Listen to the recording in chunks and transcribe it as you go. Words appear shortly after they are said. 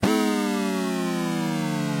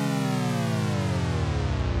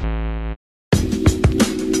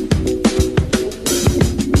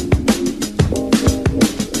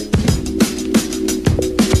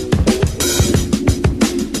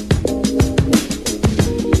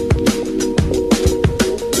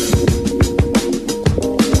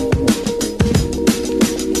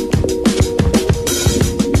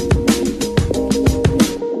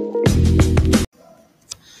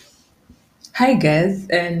guys,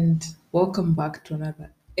 and welcome back to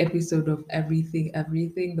another episode of Everything,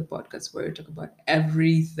 the podcast where we talk about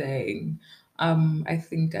everything. I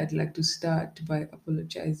think I'd like to start by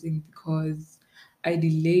apologizing because I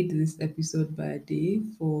delayed this episode by a day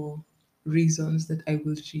for reasons that I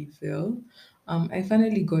will reveal. I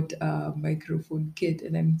finally got a microphone kit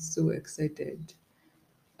and I'm so excited.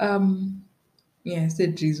 Um, yeah, I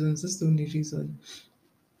said reasons, that's the only reason.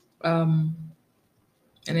 Um,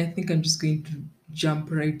 and I think I'm just going to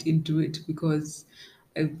jump right into it because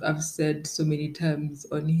I've said so many times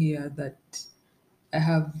on here that I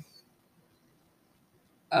have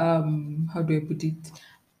how do I put it?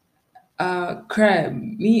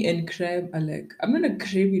 Crime. Me and crime are like I'm not a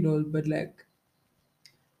criminal, but like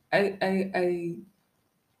I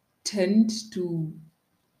tend to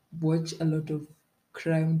watch a lot of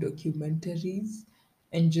crime documentaries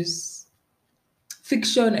and just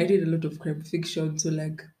fiction. I read a lot of crime fiction, so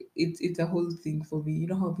like it's a whole thing for me. You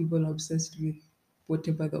know how people are obsessed with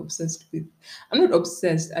whatever they're obsessed with. I'm not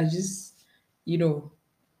obsessed. I just, you know,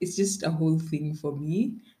 it's just a whole thing for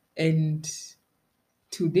me. And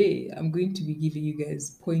today I'm going to be giving you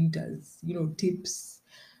guys pointers, tips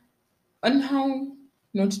on how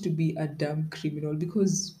not to be a damn criminal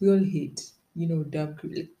because we all hate, damn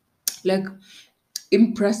criminal. Like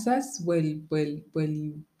impress us while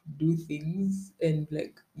you do things and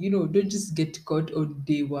like don't just get caught on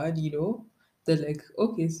day one. They're like,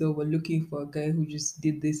 okay, so we're looking for a guy who just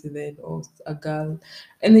did this and then or a girl,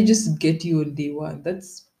 and they just get you on day one.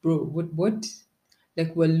 That's bro, what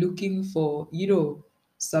like we're looking for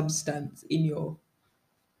substance in your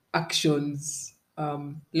actions.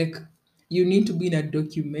 Like you need to be in a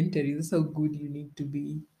documentary. That's how good you need to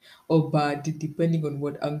be, or bad, depending on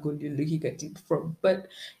what angle you're looking at it from. But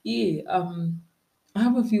yeah, I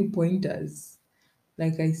have a few pointers,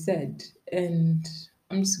 like I said, and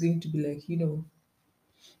I'm just going to be like,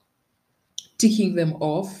 ticking them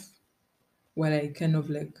off while I kind of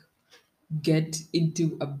like get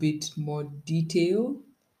into a bit more detail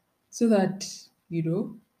so that,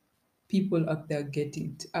 people out there get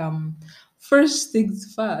it. First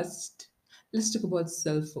things first, let's talk about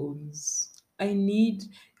cell phones.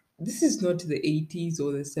 This is not the 80s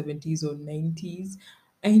or the 70s or 90s.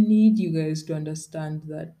 I need you guys to understand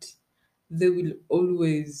that they will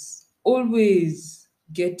always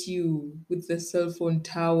get you with the cell phone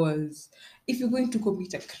towers. If you're going to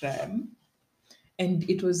commit a crime and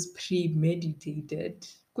it was premeditated,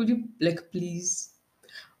 could you, like, please,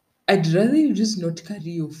 I'd rather you just not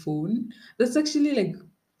carry your phone. That's actually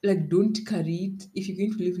like don't carry it if you're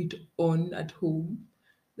going to leave it on at home.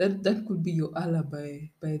 That could be your alibi,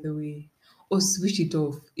 by the way. Or switch it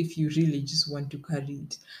off if you really just want to carry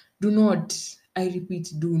it. Do not, I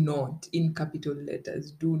repeat, do not, in capital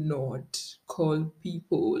letters, do not call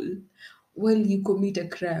people while you commit a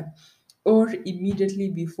crime or immediately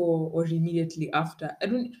before or immediately after. I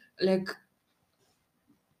don't like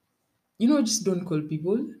just don't call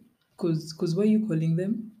people because why are you calling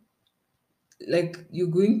them? Like you're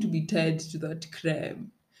going to be tied to that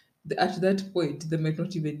crime. At that point, they might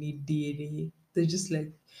not even need DNA. They're just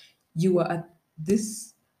like, you were at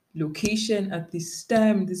this location at this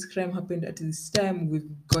time. This crime happened at this time. We've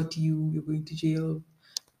got you. You're going to jail.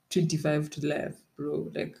 25 to life,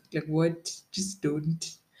 bro. Like what? Just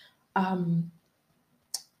don't. Um,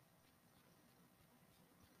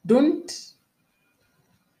 don't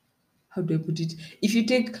how do I put it? If you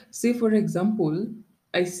take, say, for example,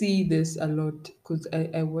 I see this a lot because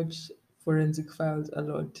I watch forensic files a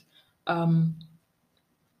lot. Um,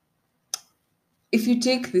 if you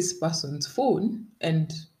take this person's phone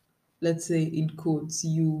and let's say in quotes,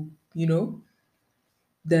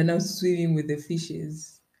 they're now swimming with the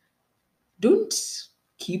fishes, don't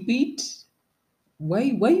keep it. Why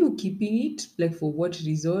you keeping it? Like for what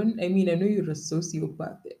reason? I mean, I know you're a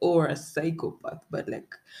sociopath or a psychopath, but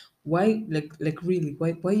like why like really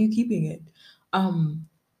why are you keeping it? Um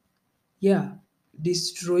yeah,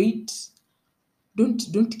 destroy it.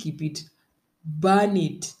 Don't keep it. Burn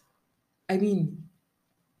it. I mean,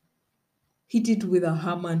 hit it with a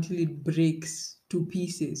hammer until it breaks to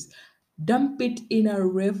pieces. Dump it in a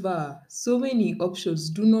river. So many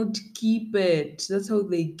options. Do not keep it. That's how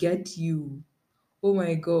they get you. Oh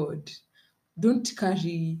my god. Don't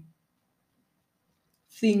carry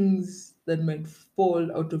things that might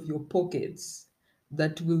fall out of your pockets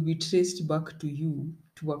that will be traced back to you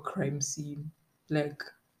to a crime scene. Like,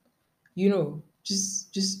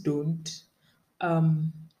 just don't.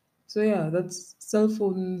 Um, so yeah, that's cell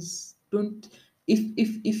phones. Don't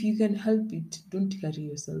if you can help it, don't carry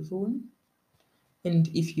your cell phone. And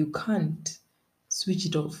if you can't, switch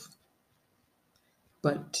it off.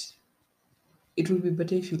 But it would be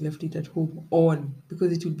better if you left it at home on,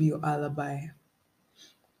 because it would be your alibi.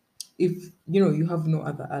 If you have no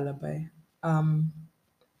other alibi. Um,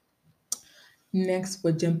 Next,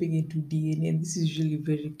 we're jumping into DNA, and this is usually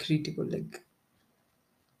very critical. Like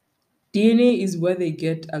DNA is where they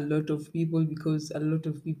get a lot of people because a lot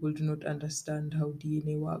of people do not understand how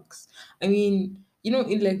DNA works. I mean, in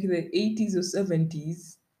like the 80s or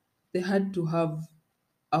 70s, they had to have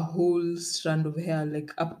a whole strand of hair,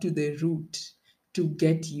 like up to the root, to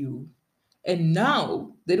get you. And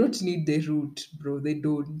now they don't need the root, bro. They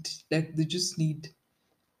don't. Like, they just need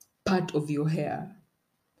part of your hair.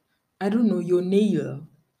 I don't know, your nail,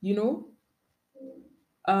 you know?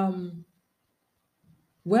 Um,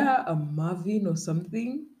 Wear a Marvin or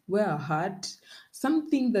something, wear a hat,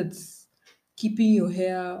 something that's keeping your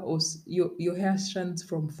hair or your hair strands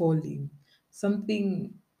from falling.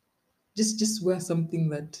 Something, just wear something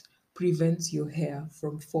that prevents your hair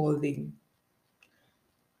from falling.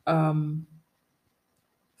 Um,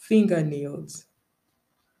 Fingernails,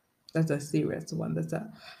 that's a serious one. That's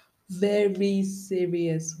a very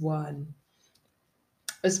serious one,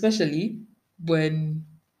 especially when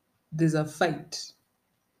there's a fight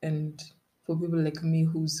and for people like me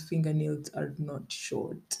whose fingernails are not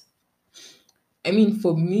short. I mean,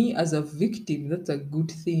 for me as a victim, that's a good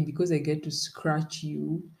thing because I get to scratch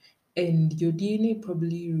you and your DNA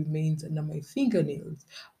probably remains under my fingernails.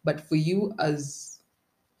 But for you as,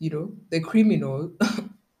 the criminal,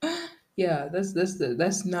 yeah,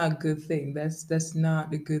 that's not a good thing. That's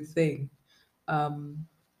not a good thing. Um,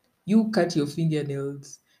 you cut your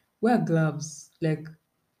fingernails, wear gloves, like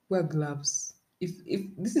wear gloves.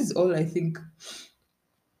 If this is all I think.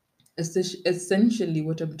 Essentially,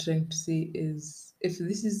 what I'm trying to say is if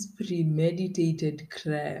this is premeditated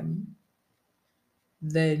crime,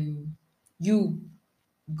 then you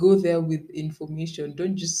go there with information.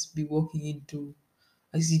 Don't just be walking into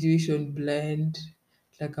a situation blind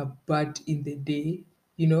like a bat in the day,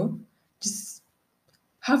 you know? Just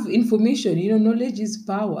have information. Knowledge is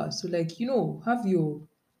power. So, like, have your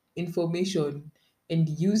information and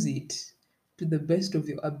use it to the best of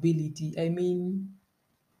your ability. I mean,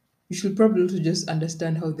 you should probably also just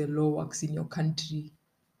understand how the law works in your country.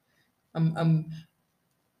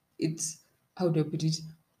 It's how do I put it?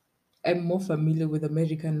 I'm more familiar with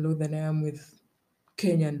American law than I am with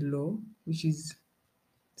Kenyan law, which is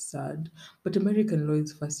sad. But American law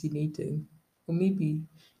is fascinating. Or maybe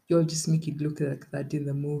you'll just make it look like that in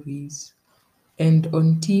the movies and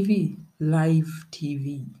on TV, live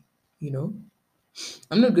TV. You know,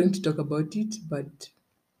 I'm not going to talk about it, but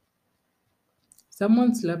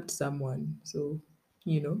someone slapped someone, so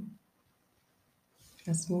you know,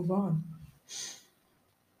 let's move on.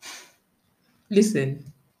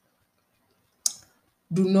 Listen,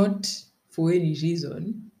 do not, for any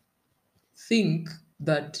reason, think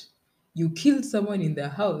that you killed someone in their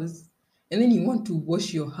house and then you want to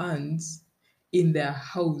wash your hands in their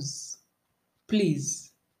house.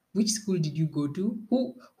 Please, which school did you go to?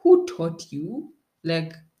 Who taught you?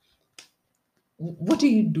 Like, what are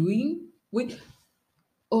you doing? Wait,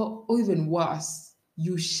 or even worse,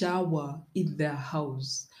 you shower in their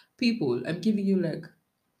house. People, I'm giving you like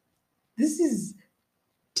this is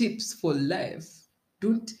tips for life.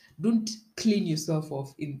 Don't clean yourself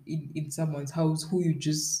off in someone's house who you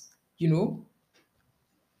just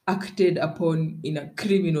acted upon in a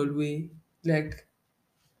criminal way. Like,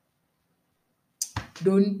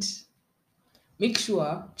 don't make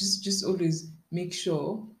sure, just always make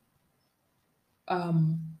sure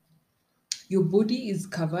um your body is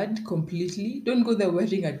covered completely. Don't go there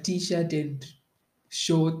wearing a t-shirt and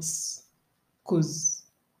shorts because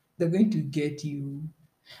they're going to get you.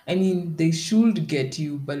 I mean, they should get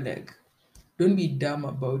you, but like, don't be dumb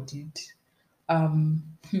about it. um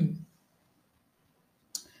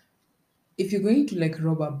if you're going to like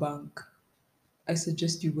rob a bank, I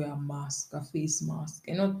suggest you wear a mask, a face mask,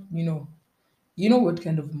 and not, you know what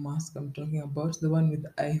kind of mask I'm talking about? The one with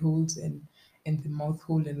the eye holes and the mouth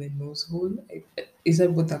hole and the nose hole. Is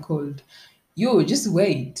that what they're called? Yo, just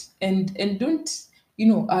wait and don't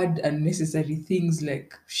add unnecessary things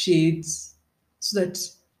like shades, so that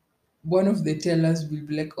one of the tellers will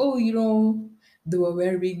be like, oh, they were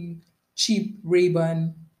wearing cheap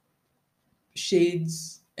Ray-Ban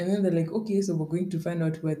shades, and then they're like, okay, so we're going to find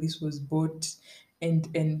out where this was bought, and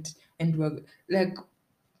we're like,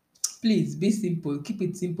 please be simple, keep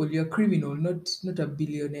it simple. You're a criminal, not a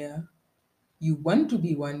billionaire. You want to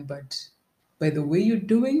be one, but by the way you're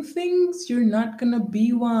doing things, you're not gonna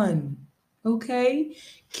be one. Okay,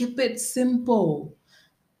 keep it simple.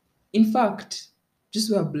 In fact,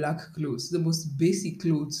 just wear black clothes, the most basic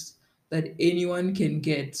clothes that anyone can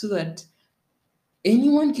get, so that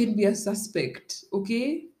Anyone can be a suspect,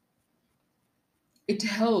 okay? It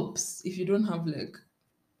helps if you don't have like,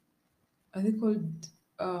 are they called,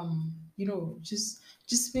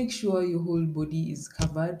 just make sure your whole body is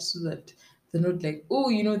covered so that they're not like,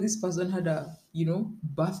 oh, this person had a,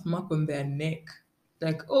 birthmark on their neck.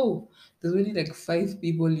 Like, oh, there's only like 5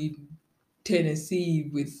 people in Tennessee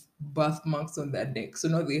with birthmarks on their neck, so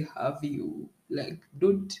now they have you. Like,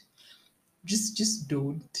 don't, just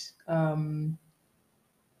don't.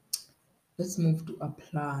 Let's move to a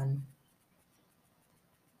plan.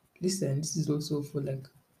 Listen, this is also for like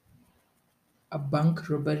a bank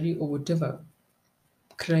robbery or whatever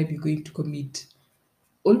crime you're going to commit.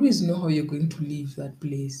 Always know how you're going to leave that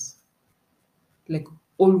place. Like,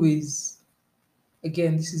 always.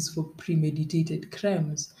 Again, this is for premeditated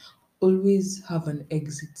crimes. Always have an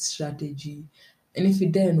exit strategy. And if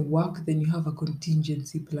it doesn't work, then you have a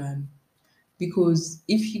contingency plan. Because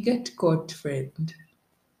if you get caught, friend,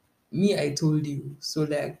 me, I told you. So,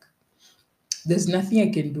 like, there's nothing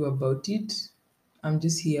I can do about it. I'm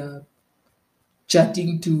just here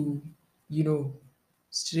chatting to, you know,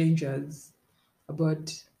 strangers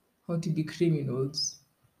about how to be criminals.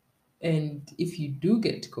 And if you do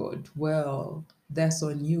get caught, well, that's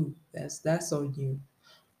on you. That's on you.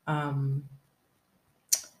 Um,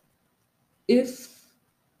 if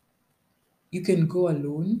you can go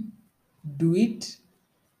alone, do it.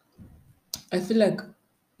 I feel like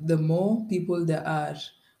the more people there are,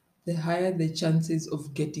 the higher the chances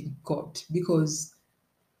of getting caught. Because,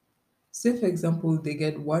 say, for example, they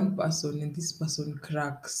get one person and this person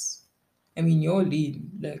cracks. I mean, you're all in.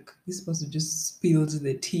 Like, this person just spills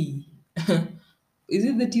the tea. Is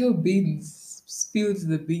it the tea or beans? Spills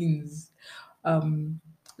the beans. Um,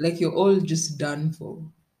 like, you're all just done for.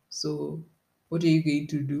 So, what are you going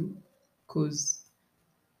to do? Because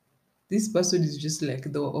this person is just like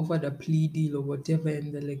they were offered a plea deal or whatever,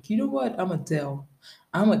 and they're like, you know what? I'm a tell.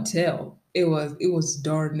 It was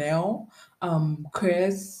Darnell,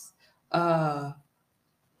 Chris,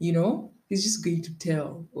 he's just going to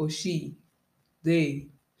tell, or she, they.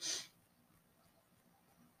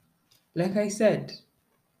 Like I said,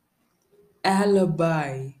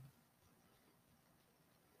 alibi.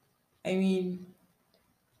 I mean,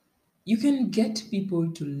 you can get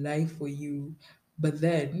people to lie for you, but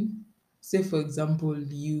then, say for example,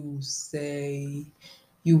 you say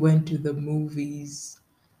you went to the movies.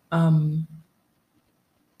 Um,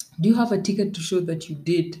 do you have a ticket to show that you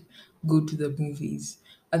did go to the movies?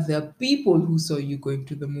 Are there people who saw you going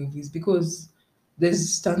to the movies? Because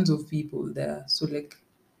there's tons of people there. So, like,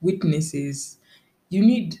 witnesses. You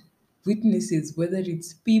need witnesses, whether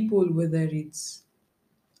it's people, whether it's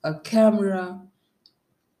a camera,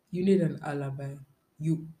 you need an alibi.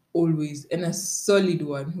 You always, and a solid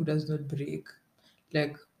one who does not break.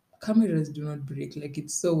 Like, cameras do not break. Like,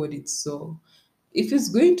 it's so what it's so. If it's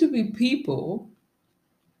going to be people,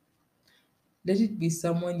 let it be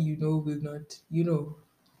someone you know will not,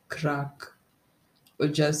 crack, or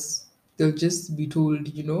just, they'll just be told,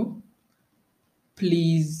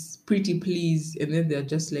 please, pretty please, and then they're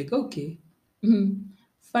just like, okay,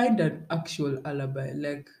 find an actual alibi,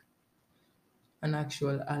 like an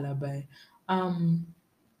actual alibi. Um,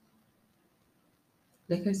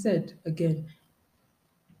 like I said again,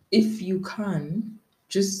 if you can,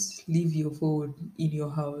 just leave your phone in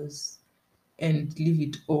your house and leave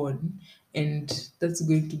it on, and that's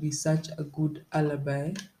going to be such a good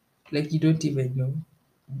alibi. Like, you don't even know.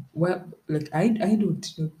 Well, like, I don't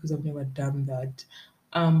know because I've never done that.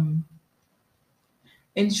 Um,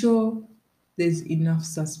 ensure there's enough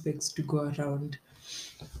suspects to go around.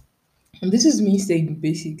 And this is me saying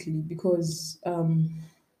basically because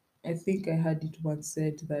I think I had it once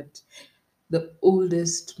said that the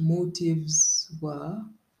oldest motives were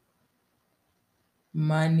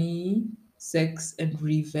money, sex, and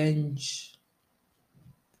revenge.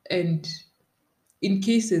 And in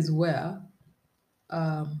cases where,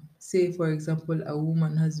 say, for example, a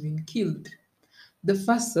woman has been killed, the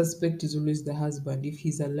first suspect is always the husband if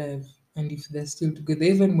he's alive and if they're still together.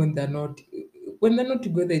 Even when they're not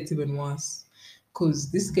together, it's even worse.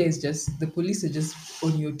 Cause this guy is just the police are just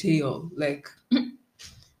on your tail. Like,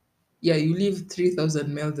 yeah, you live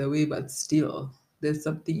 3,000 miles away, but still there's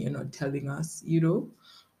something you're not telling us.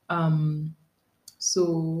 Um,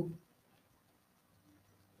 so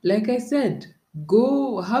like I said,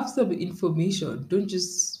 go have some information. Don't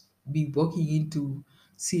just be walking into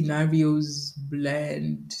scenarios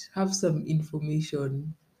blind. Have some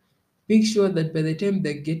information. Make sure that by the time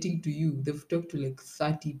they're getting to you, they've talked to like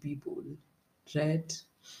 30 people, right?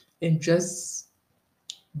 And just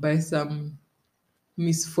by some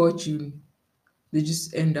misfortune, they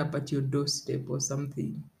just end up at your doorstep or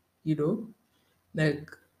something, you know?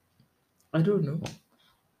 Like, I don't know.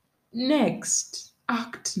 Next,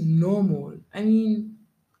 act normal. I mean,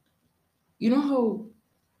 you know how,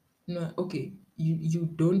 no, okay, you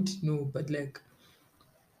don't know, but like,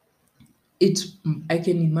 it, I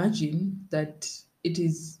can imagine that it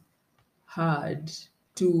is hard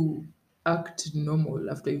to act normal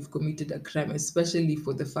after you've committed a crime, especially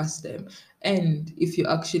for the first time. And if you're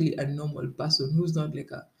actually a normal person who's not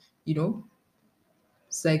like a, you know,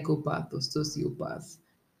 psychopath or sociopath.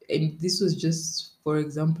 And this was just, for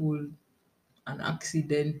example, an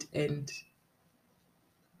accident, and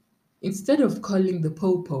instead of calling the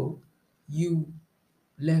popo, you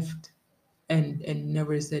left and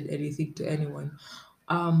never said anything to anyone.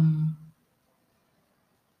 Um,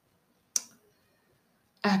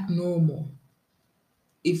 Act normal.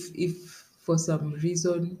 If for some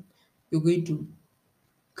reason you're going to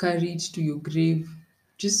carry it to your grave,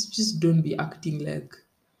 just don't be acting like,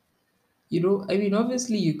 I mean,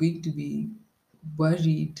 obviously you're going to be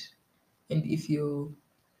worried, and if you're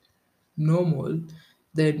normal,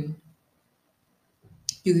 then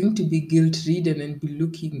you're going to be guilt ridden and be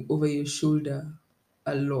looking over your shoulder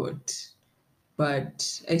a lot.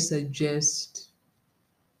 But I suggest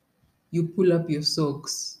you pull up your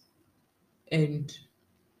socks and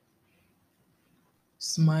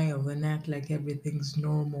smile and act like everything's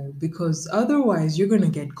normal, because otherwise you're gonna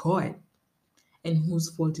get caught. And whose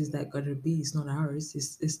fault is that gonna be? It's not ours.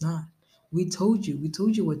 It's not. We told you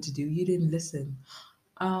what to do. You didn't listen.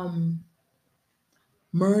 Um,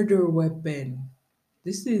 Murder weapon.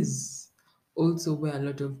 This is also where a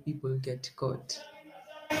lot of people get caught.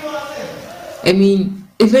 I mean,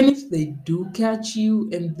 even if they do catch you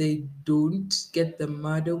and they don't get the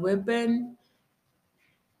murder weapon,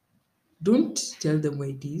 don't tell them where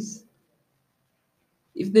it is.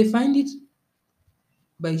 If they find it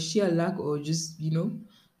by sheer luck or just,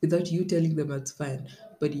 without you telling them, that's fine.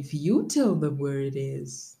 But if you tell them where it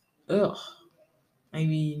is, ugh, I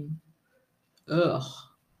mean, ugh,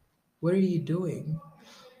 what are you doing?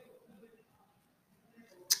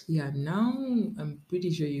 Yeah, now I'm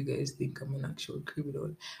pretty sure you guys think I'm an actual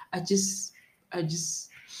criminal. I just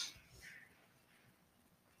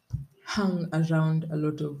hung around a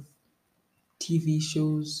lot of TV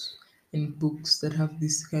shows and books that have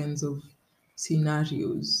these kinds of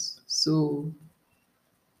scenarios. So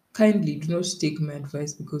kindly do not take my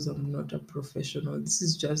advice because I'm not a professional. This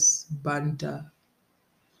is just banter.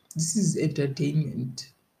 This is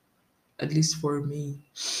entertainment, at least for me.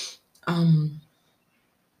 Um,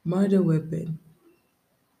 Murder weapon.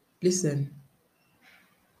 Listen,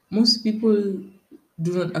 most people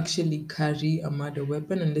do not actually carry a murder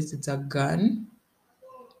weapon unless it's a gun.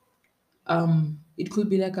 It could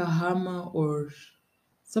be like a hammer or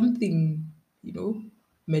something,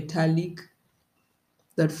 metallic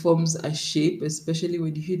that forms a shape, especially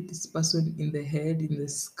when you hit this person in the head, in the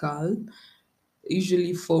skull,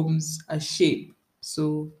 usually forms a shape.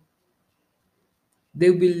 So they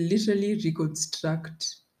will literally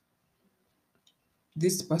reconstruct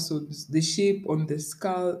this person's the shape on the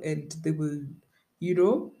skull, and they will,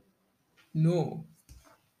 you know,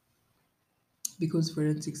 because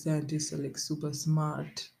forensic scientists are like super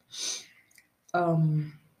smart.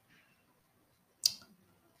 Um,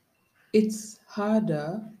 it's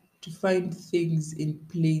harder to find things in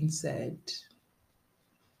plain sight.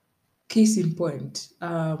 Case in point,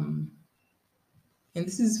 and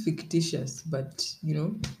this is fictitious, but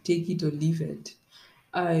take it or leave it.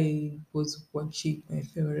 I was watching my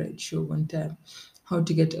favorite show one time, How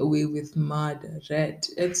to Get Away with Murder, right?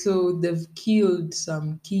 And so they've killed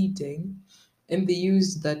some Keating, and they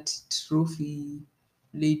used that trophy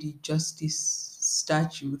Lady Justice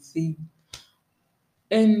statue thing,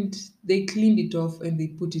 and they cleaned it off and they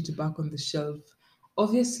put it back on the shelf.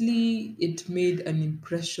 Obviously, it made an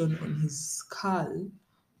impression on his skull,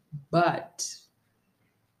 but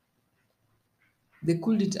they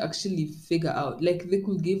couldn't actually figure out, like, they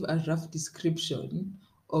could give a rough description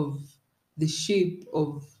of the shape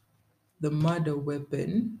of the murder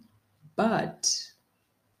weapon, but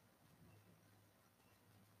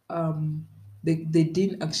they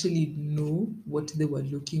didn't actually know what they were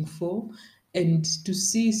looking for. And to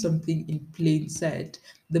see something in plain sight,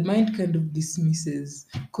 the mind kind of dismisses,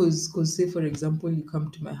 because say for example you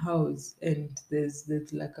come to my house and there's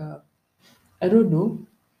like a, I don't know,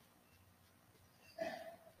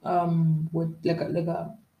 what, like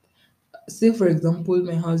a, say for example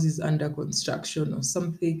my house is under construction or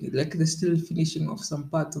something, like they're still finishing off some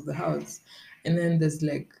parts of the house, and then there's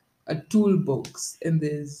like a toolbox and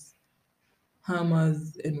there's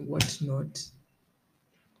hammers and whatnot.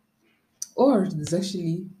 Or there's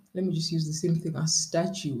actually, let me just use the same thing, a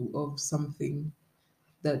statue of something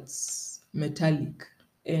that's metallic,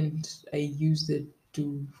 and I used it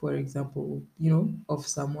to, for example, of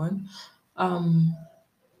someone. Um,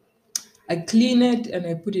 I clean it and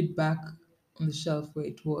I put it back on the shelf where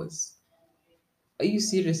it was. Are you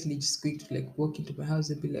seriously just going to like walk into my house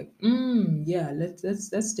and be like, yeah,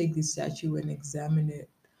 let's take this statue and examine it?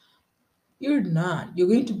 You're not. You're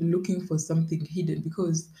going to be looking for something hidden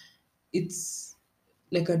because it's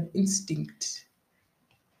like an instinct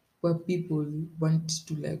where people want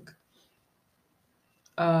to like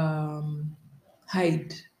um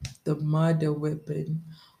hide the murder weapon.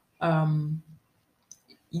 Um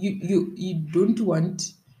you don't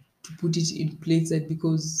want to put it in plain sight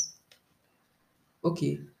because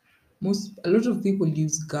okay, most a lot of people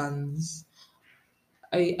use guns.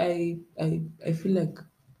 I feel like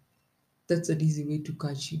that's an easy way to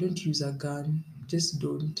catch you. Don't use a gun. Just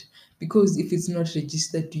don't. Because if it's not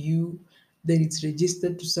registered to you, then it's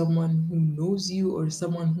registered to someone who knows you or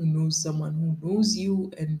someone who knows someone who knows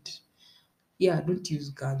you. And yeah, don't use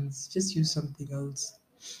guns. Just use something else.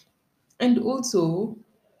 And also,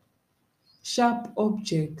 sharp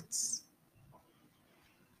objects.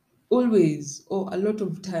 Always, or a lot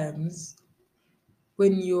of times,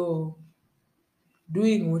 when you're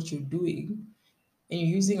doing what you're doing, and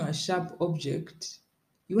you're using a sharp object,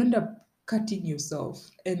 you end up cutting yourself.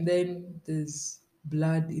 And then there's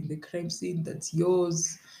blood in the crime scene that's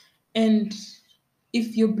yours. And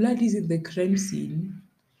if your blood is in the crime scene,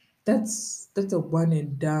 that's a one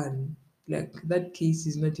and done. Like that case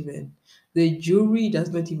is not even, the jury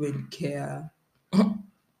does not even care.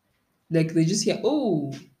 Like they just hear,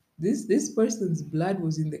 oh, this person's blood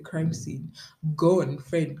was in the crime scene. Gone,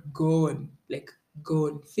 friend, gone. Like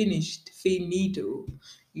gone, finished, finito,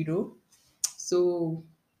 you know? So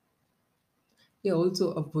yeah,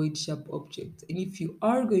 also avoid sharp objects. And if you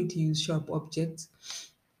are going to use sharp objects,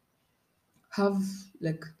 have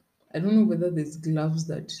like, I don't know whether there's gloves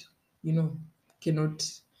that, you know, cannot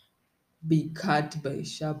be cut by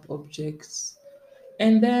sharp objects.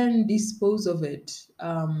 And then dispose of it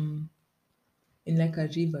in like a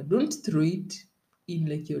river. Don't throw it in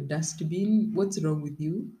like your dustbin. What's wrong with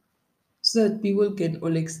you? So that people can,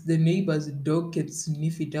 or like the neighbor's dog can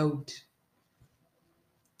sniff it out.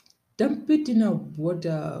 Dump it in a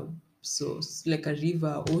water source, like a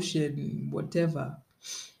river, ocean, whatever.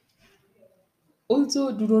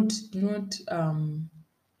 Also, do not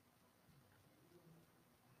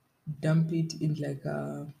dump it in like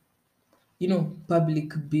a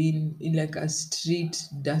public bin, in like a street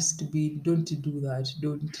dustbin. Don't do that.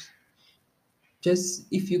 Don't. Just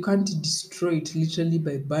if you can't destroy it literally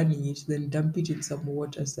by burning it, then dump it in some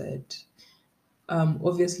water side.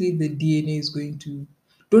 Obviously the DNA is going to.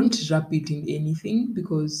 Don't wrap it in anything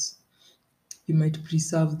because you might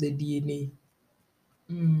preserve the DNA.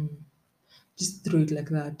 Just throw it like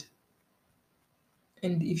that.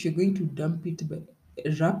 And if you're going to dump it, but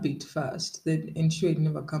wrap it first, then ensure it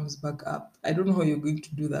never comes back up. I don't know how you're going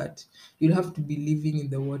to do that. You'll have to be living in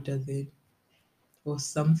the water then or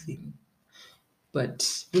something.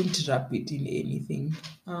 But don't wrap it in anything.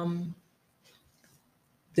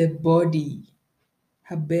 The body,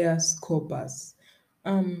 habeas corpus.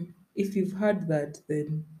 If you've heard that,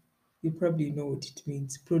 then you probably know what it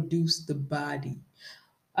means. Produce the body.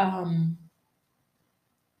 Um,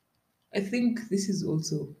 I think this is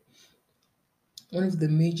also one of the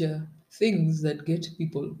major things that get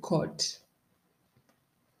people caught.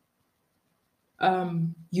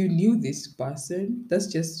 You knew this person. That's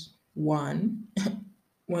just one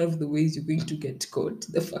of the ways you're going to get caught.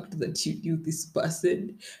 The fact that you knew this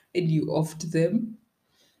person and you offed them.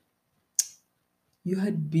 You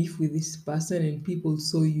had beef with this person and people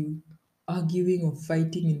saw you arguing or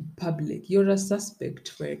fighting in public. You're a suspect,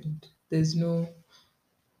 friend. There's no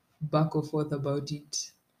back or forth about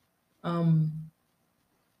it. Um,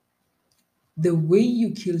 the way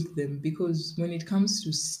you killed them, because when it comes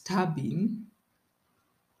to stabbing,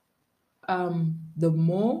 the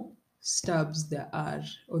more stabs there are,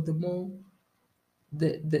 or the more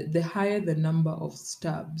the higher the number of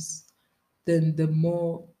stabs, then the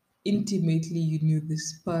more intimately you knew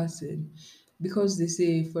this person. Because they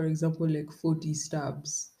say, for example, like 40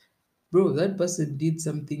 stabs, bro, that person did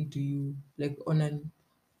something to you, like on a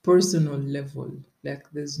personal level. Like,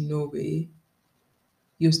 there's no way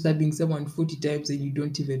you're stabbing someone 40 times and you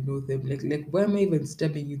don't even know them. Like why am I even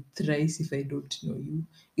stabbing you thrice if I don't know you?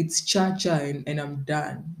 It's cha-cha and I'm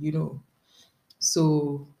done, you know.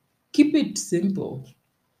 So keep it simple,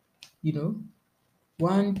 you know.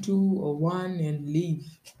 One, two, or one and leave.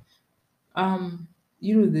 Um,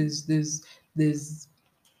 there's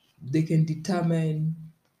They can determine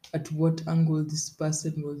at what angle this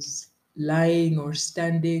person was lying or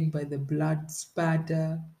standing by the blood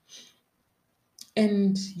spatter.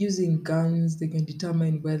 And using guns, they can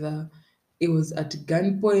determine whether it was at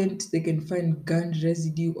gunpoint. They can find gun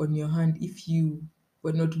residue on your hand if you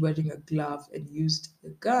were not wearing a glove and used the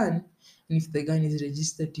gun, and if the gun is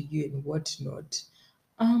registered to you and whatnot.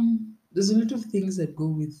 There's a lot of things that go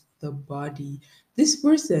with the body. This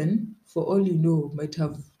person, for all you know, might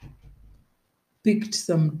have picked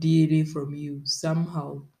some DNA from you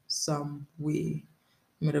somehow, some way.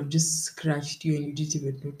 Might have just scratched you and you didn't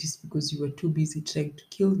even notice because you were too busy trying to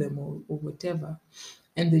kill them or whatever.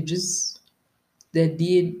 And they just, their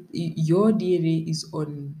DNA, your DNA is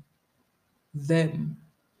on them.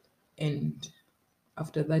 And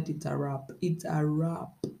after that, it's a wrap. It's a wrap.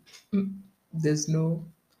 There's no,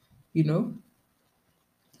 you know,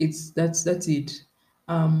 that's it.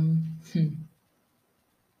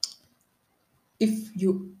 If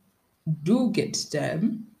you do get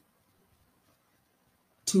them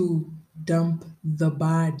to dump the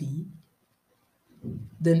body,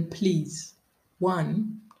 then please,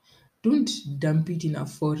 one, don't dump it in a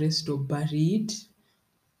forest or bury it.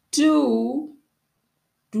 Two,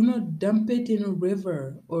 do not dump it in a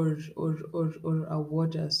river or a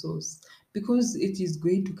water source because it is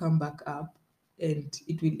going to come back up and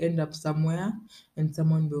it will end up somewhere and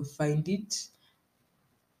someone will find it.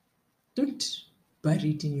 Don't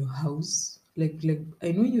bury it in your house. Like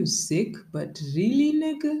I know you're sick, but really,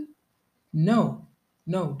 nigga? No.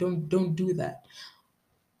 No, don't do that.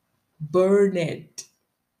 Burn it.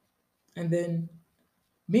 And then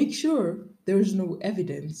make sure there's no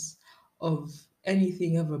evidence of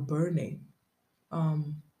anything ever burning.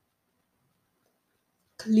 Um,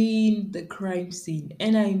 Clean the crime scene,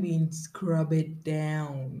 and I mean scrub it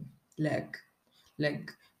down. Like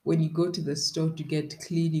when you go to the store to get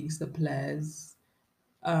cleaning supplies,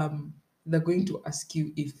 they're going to ask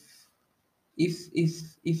you if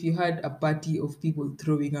you had a party of people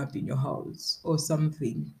throwing up in your house or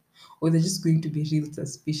something, or they're just going to be real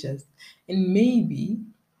suspicious. And maybe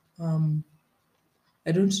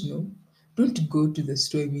I don't know. Don't go to the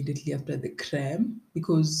store immediately after the crime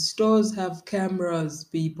because stores have cameras,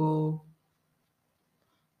 people.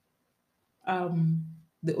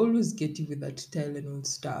 They always get you with that Tylenol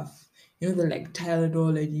stuff. You know, they're like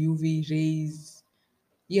Tylenol and UV rays.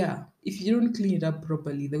 Yeah, if you don't clean it up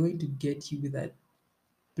properly, they're going to get you with that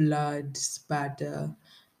blood spatter,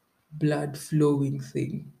 blood flowing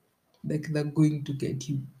thing. Like they're going to get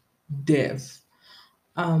you deaf.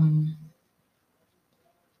 Um,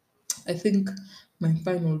 I think my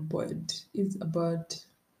final point is about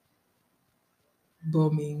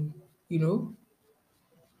bombing. You know,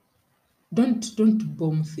 don't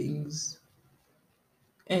bomb things.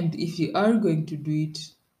 And if you are going to do it,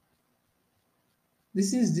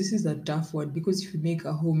 this is a tough one because if you make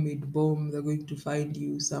a homemade bomb, they're going to find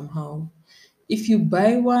you somehow. If you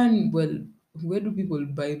buy one, well, where do people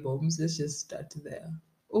buy bombs? Let's just start there.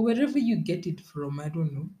 Or wherever you get it from, I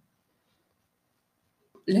don't know.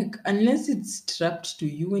 Like, unless it's strapped to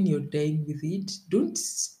you when you're dying with it, don't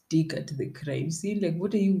stick at the crime scene. Like,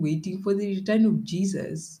 what are you waiting for the return of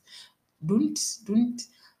Jesus? Don't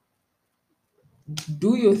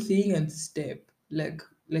do your thing and step. Like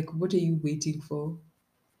what are you waiting for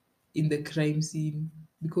in the crime scene?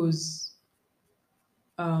 Because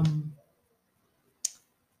um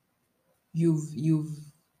you've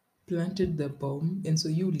planted the bomb and so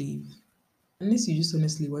you leave. Unless you just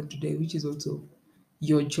honestly want to die, which is also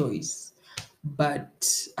your choice.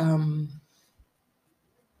 But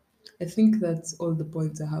I think that's all the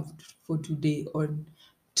points I have for today on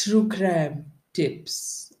true crime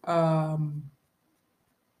tips.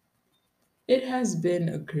 It has been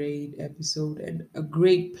a great episode and a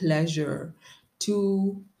great pleasure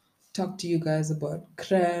to talk to you guys about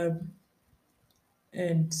crime.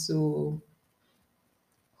 And so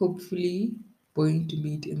hopefully going to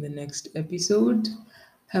meet in the next episode.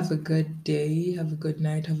 Have a good day, have a good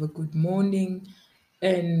night, have a good morning,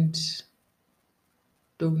 and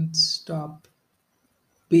don't stop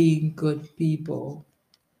being good people.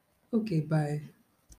 Okay, bye.